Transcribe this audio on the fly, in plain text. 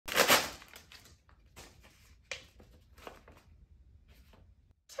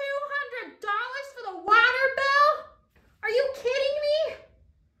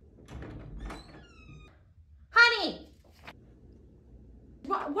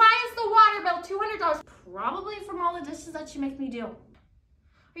about $200, probably from all the dishes that you make me do.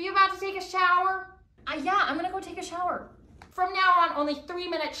 Are you about to take a shower? Yeah, I'm gonna go take a shower. From now on, only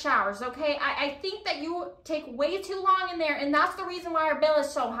 3-minute showers, okay? I think that you take way too long in there, and that's the reason why our bill is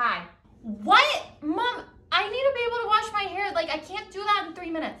so high. What? Mom, I need to be able to wash my hair. Like, I can't do that in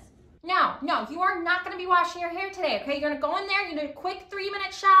 3 minutes. No, you are not gonna be washing your hair today, okay? You're gonna go in there, you do a quick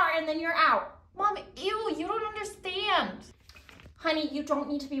 3-minute shower, and then you're out. Mom, ew, you don't understand. Honey, you don't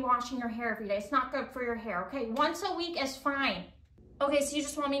need to be washing your hair every day. It's not good for your hair, okay? Once a week is fine. Okay, so you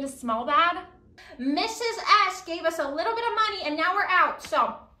just want me to smell bad? Mrs. S gave us a little bit of money and now we're out,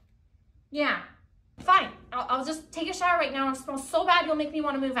 so yeah, fine. I'll just take a shower right now and smell so bad you'll make me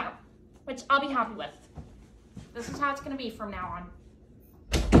want to move out, which I'll be happy with. This is how it's going to be from now on.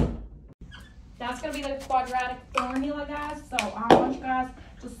 That's going to be the quadratic formula, guys, so I want you guys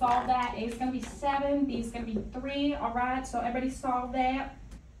to solve that. A is going to be 7, B is going to be 3, all right? So everybody solve that.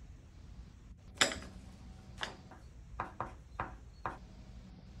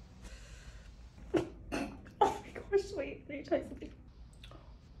 Wait, let me tell you something.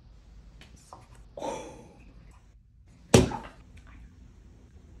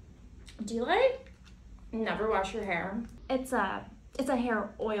 Do you like never wash your hair? It's a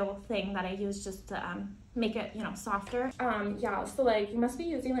hair oil thing that I use just to make it, you know, softer. Yeah, so like you must be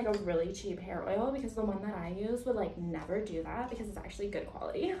using like a really cheap hair oil because the one that I use would like never do that because it's actually good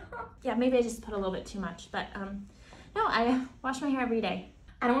quality. Yeah, maybe I just put a little bit too much, but no, I wash my hair every day.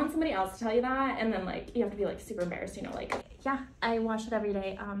 I don't want somebody else to tell you that and then like you have to be like super embarrassed, you know, like, yeah, I wash it every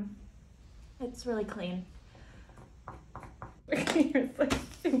day. It's really clean. It's like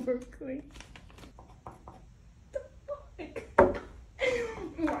super clean.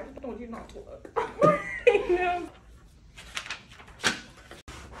 Why don't you not to look? I know.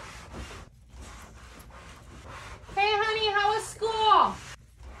 Hey honey, how was school?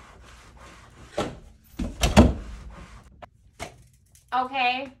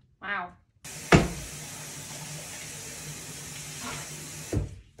 Okay. Wow.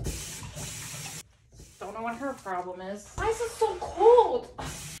 Don't know what her problem is. Why is it so cold?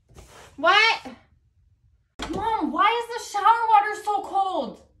 What? Mom, why is the shower water so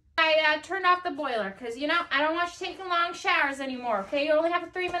cold? I turned off the boiler because, you know, I don't want you taking long showers anymore, okay? You only have a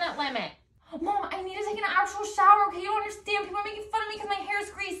 3-minute limit. Mom, I need to take an actual shower, okay? You don't understand. People are making fun of me because my hair is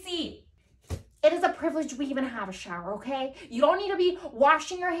greasy. It is a privilege we even have a shower, okay? You don't need to be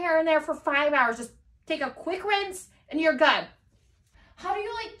washing your hair in there for 5 hours. Just take a quick rinse and you're good. How do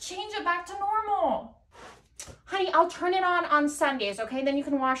you like change it back to normal? Honey, I'll turn it on Sundays, okay? Then you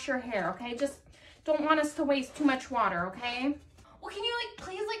can wash your hair, okay? Just don't want us to waste too much water, okay? Well, can you like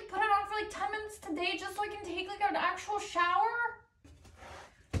please like put it on for like 10 minutes today just so I can take like an actual shower?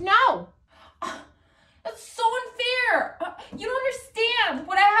 No. That's so unfair. You don't understand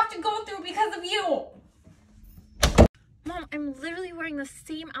what I have to go through because of you. Mom, I'm literally wearing the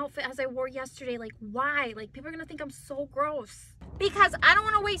same outfit as I wore yesterday. Like, why? Like, people are gonna think I'm so gross. Because I don't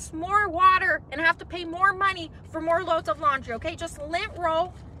want to waste more water and have to pay more money for more loads of laundry, okay? Just lint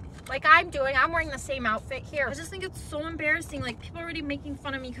roll like I'm doing. I'm wearing the same outfit here. I just think it's so embarrassing. Like, people are already making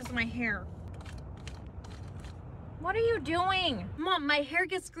fun of me because of my hair. What are you doing? Mom, my hair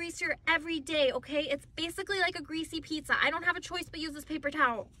gets greasier every day, okay? It's basically like a greasy pizza. I don't have a choice but use this paper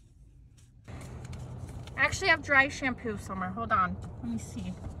towel. I actually have dry shampoo somewhere. Hold on. Let me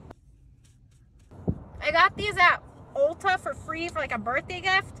see. I got these at Ulta for free for like a birthday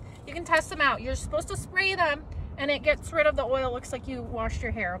gift. You can test them out. You're supposed to spray them and it gets rid of the oil. Looks like you washed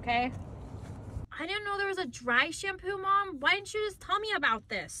your hair, okay? I didn't know there was a dry shampoo, Mom. Why didn't you just tell me about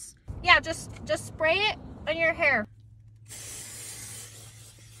this? Yeah, just spray it on your hair.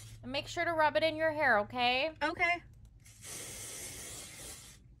 And make sure to rub it in your hair, okay? Okay.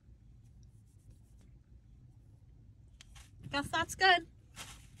 Guess that's good.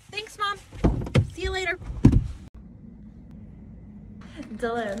 Thanks, Mom. See you later.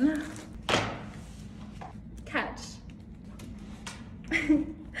 Dylan. Catch.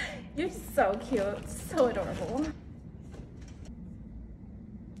 You're so cute. So adorable.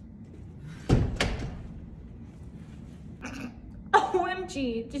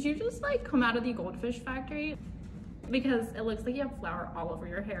 OMG, did you just like come out of the goldfish factory? Because it looks like you have flour all over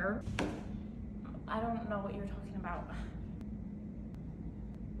your hair. I don't know what you're talking about.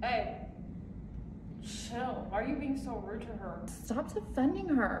 Hey, chill. Why are you being so rude to her? Stop defending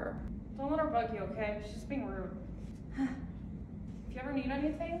her. Don't let her bug you, okay? She's being rude. If you ever need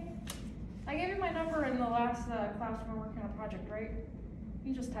anything, I gave you my number in the last class when we were working on a project, right?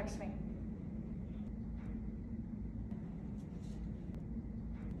 You just text me.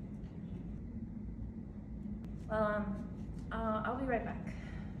 Well, I'll be right back.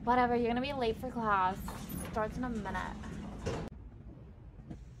 Whatever, you're gonna be late for class. Starts in a minute.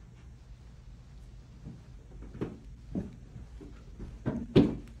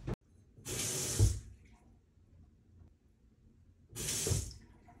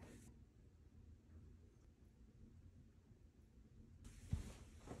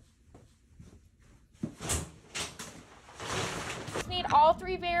 Need all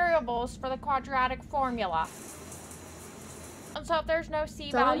three variables for the quadratic formula. And so if there's no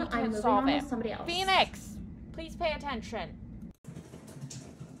C value, you can't solve it. Phoenix, please pay attention.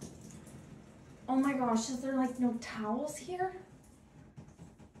 Oh my gosh, is there like no towels here?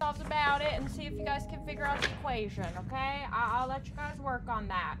 Solves about it and see if you guys can figure out the equation, okay? I'll let you guys work on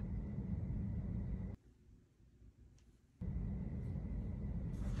that.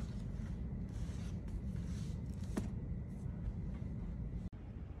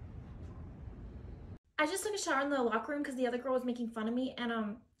 I just took a shower in the locker room because the other girl was making fun of me, and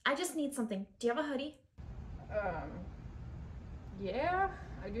I just need something. Do you have a hoodie? Yeah,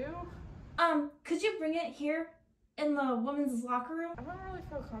 I do. Could you bring it here in the women's locker room? I don't really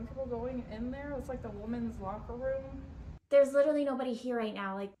feel comfortable going in there. It's like the women's locker room. There's literally nobody here right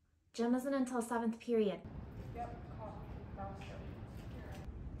now. Like, gym isn't until 7th period. Yep.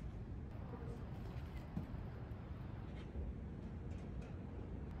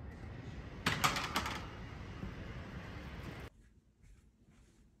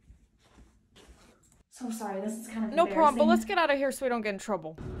 So sorry, this is kind of No problem, but let's get out of here so we don't get in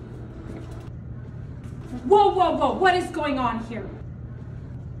trouble. Whoa, whoa, whoa, what is going on here?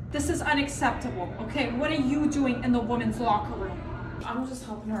 This is unacceptable, okay? What are you doing in the women's locker room? I'm just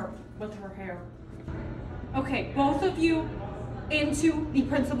helping her with her hair. Okay, both of you into the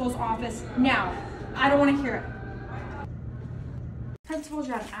principal's office now. I don't want to hear it. Principal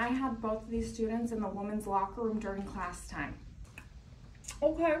Jen, I had both of these students in the women's locker room during class time.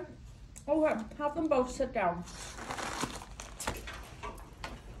 Okay, have them both sit down.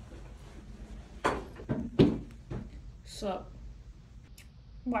 So,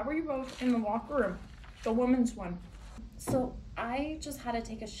 why were you both in the locker room? The women's one. So I just had to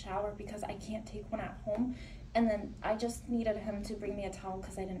take a shower because I can't take one at home. And then I just needed him to bring me a towel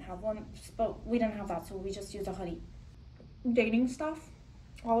because I didn't have one. But we didn't have that, so we just used a hoodie. Dating stuff,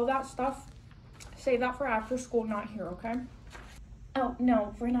 all of that stuff, save that for after school, not here, okay? Oh,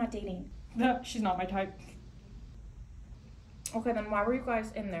 no, we're not dating. She's not my type. Okay, then why were you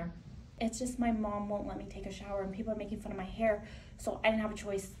guys in there? It's just my mom won't let me take a shower and people are making fun of my hair. So I didn't have a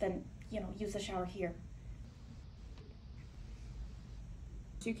choice than, use the shower here.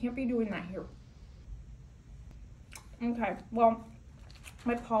 So you can't be doing that here. Okay, well,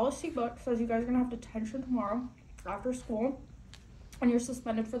 my policy book says you guys are gonna have detention tomorrow after school and you're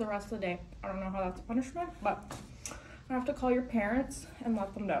suspended for the rest of the day. I don't know how that's punishment, but I have to call your parents and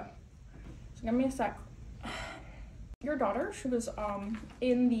let them know. So give me a sec. Your daughter, she was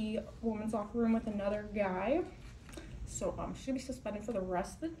in the women's locker room with another guy. So she's gonna be suspended for the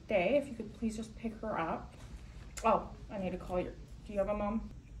rest of the day. If you could please just pick her up. Oh, I need to call your, do you have a mom?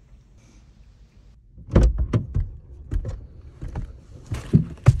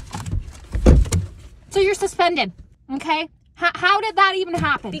 So you're suspended, okay? How did that even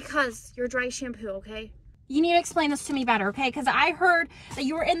happen? Because you're dry shampoo, okay? You need to explain this to me better, okay? Because I heard that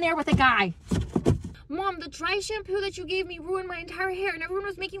you were in there with a guy. Mom, the dry shampoo that you gave me ruined my entire hair and everyone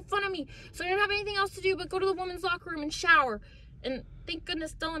was making fun of me. So I didn't have anything else to do but go to the women's locker room and shower. And thank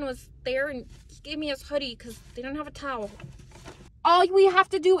goodness Dylan was there and he gave me his hoodie because they didn't have a towel. All we have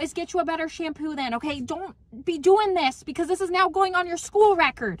to do is get you a better shampoo then, okay? Don't be doing this because this is now going on your school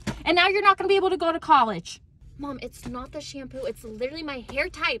record. And now you're not going to be able to go to college. Mom, it's not the shampoo. It's literally my hair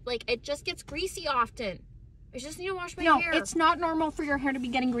type. Like, it just gets greasy often. I just need to wash my hair. No, it's not normal for your hair to be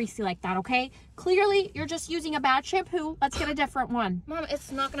getting greasy like that, okay? Clearly, you're just using a bad shampoo. Let's get a different one. Mom, it's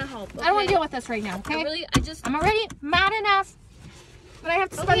not going to help. Okay? I don't want to deal with this right now, okay? I'm already mad enough. But I have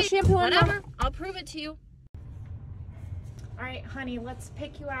to spend shampoo on whatever. I'll prove it to you. All right, honey, let's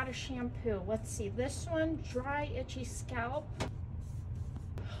pick you out a shampoo. Let's see. This one, dry, itchy scalp.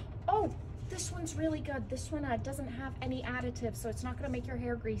 Oh, this one's really good. This one doesn't have any additives, so it's not going to make your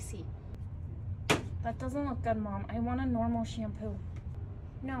hair greasy. That doesn't look good, Mom. I want a normal shampoo.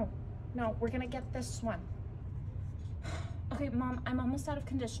 No, we're going to get this one. Okay, Mom, I'm almost out of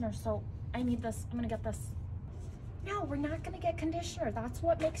conditioner, so I need this. I'm going to get this. No, we're not going to get conditioner. That's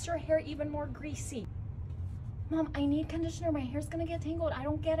what makes your hair even more greasy. Mom, I need conditioner. My hair's going to get tangled. I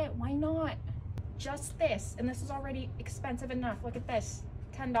don't get it. Why not? Just this. And this is already expensive enough. Look at this.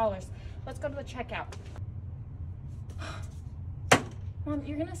 $10. Let's go to the checkout. Mom,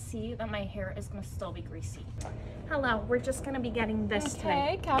 you're gonna see that my hair is gonna still be greasy. Hello, we're just gonna be getting this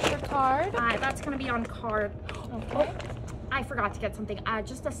today. Okay, cash or card? That's gonna be on card. Okay. Oh, I forgot to get something.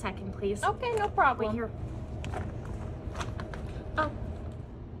 Just a second, please. Okay, no problem. Wait here. Oh.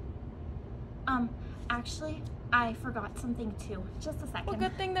 Actually, I forgot something too. Just a second. Well,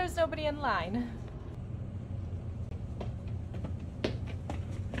 good thing there's nobody in line.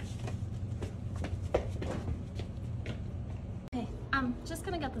 Okay, I'm just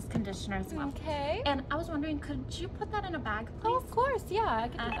gonna get this conditioner as well. Okay. And I was wondering, could you put that in a bag, please? Oh, of course, yeah, I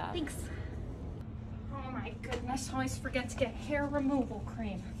can do that. Thanks. Oh my goodness, I always forget to get hair removal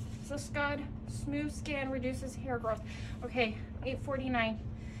cream. Is this good? Smooth skin reduces hair growth. Okay, $8.49.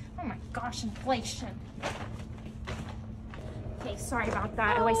 Oh my gosh, inflation. Okay, sorry about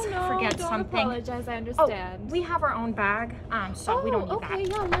that. I always forget don't something. Apologize, I understand. Oh, we have our own bag, so we don't need okay,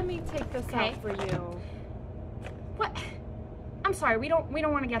 that. yeah, let me take this out for you. What? I'm sorry, we don't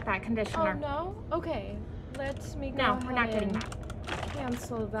want to get that conditioner. Oh, no? Okay, let me go No, ahead we're not getting and that.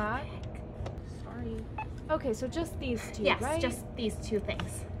 cancel that. Sorry. Okay, so just these two, Yes, right? just these two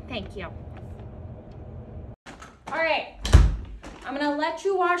things. Thank you. All right, I'm gonna let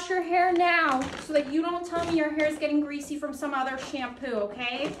you wash your hair now so that you don't tell me your hair is getting greasy from some other shampoo,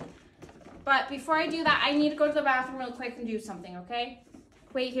 okay? But before I do that, I need to go to the bathroom real quick and do something, okay?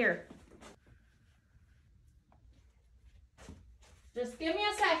 Wait here. Just give me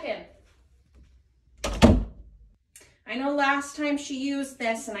a second. I know last time she used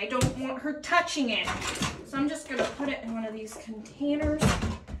this and I don't want her touching it. So I'm just gonna put it in one of these containers.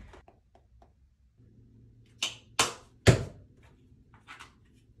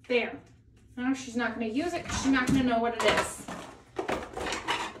 There. Now she's not gonna use it because she's not gonna know what it is.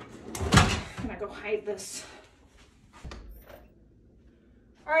 I'm gonna go hide this.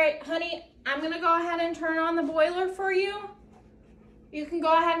 All right, honey, I'm gonna go ahead and turn on the boiler for you. You can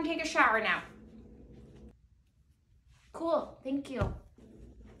go ahead and take a shower now. Cool, thank you.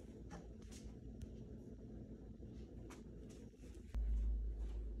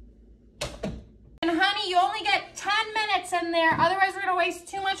 And honey, you only get 10 minutes in there, otherwise we're gonna waste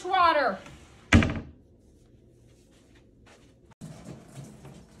too much water.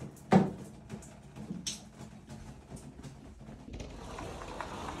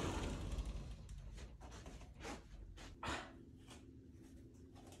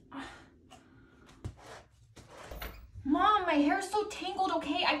 Mom, my hair's so tangled,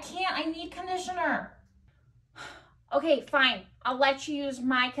 okay? I can't, I need conditioner. Okay, fine. I'll let you use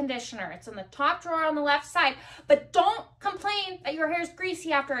my conditioner. It's in the top drawer on the left side, but don't complain that your hair's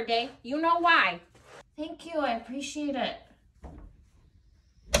greasy after a day. You know why. Thank you, I appreciate it.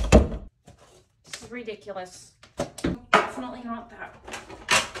 This is ridiculous. Definitely not that.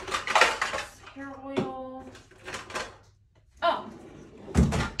 Hair oil. Oh,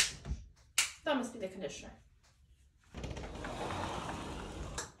 that must be the conditioner.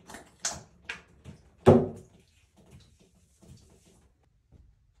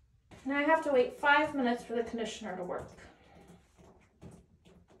 And I have to wait 5 minutes for the conditioner to work.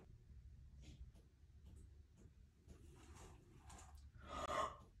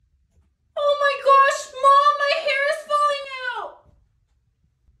 Oh my gosh, Mom, my hair is falling out.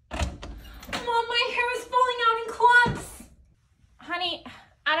 Mom, my hair is falling out in clumps. Honey,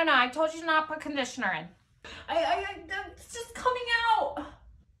 I don't know. I told you to not put conditioner in. It's just coming out.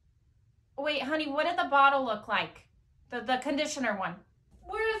 Wait, honey, what did the bottle look like? The conditioner one.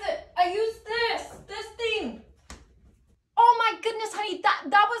 Where is it? I used this thing. Oh my goodness, honey, that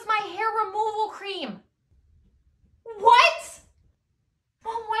was my hair removal cream. What?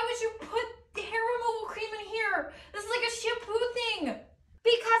 Mom, why would you put the hair removal cream in here? This is like a shampoo thing.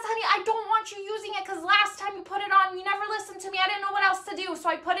 Because, honey, I don't want you using it because last time you put it on, you never listened to me. I didn't know what else to do, so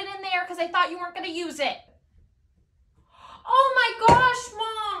I put it in there because I thought you weren't going to use it. Oh my gosh,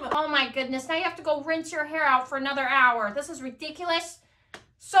 Mom. Oh my goodness, now you have to go rinse your hair out for another hour. This is ridiculous.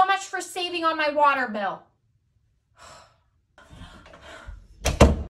 So much for saving on my water bill.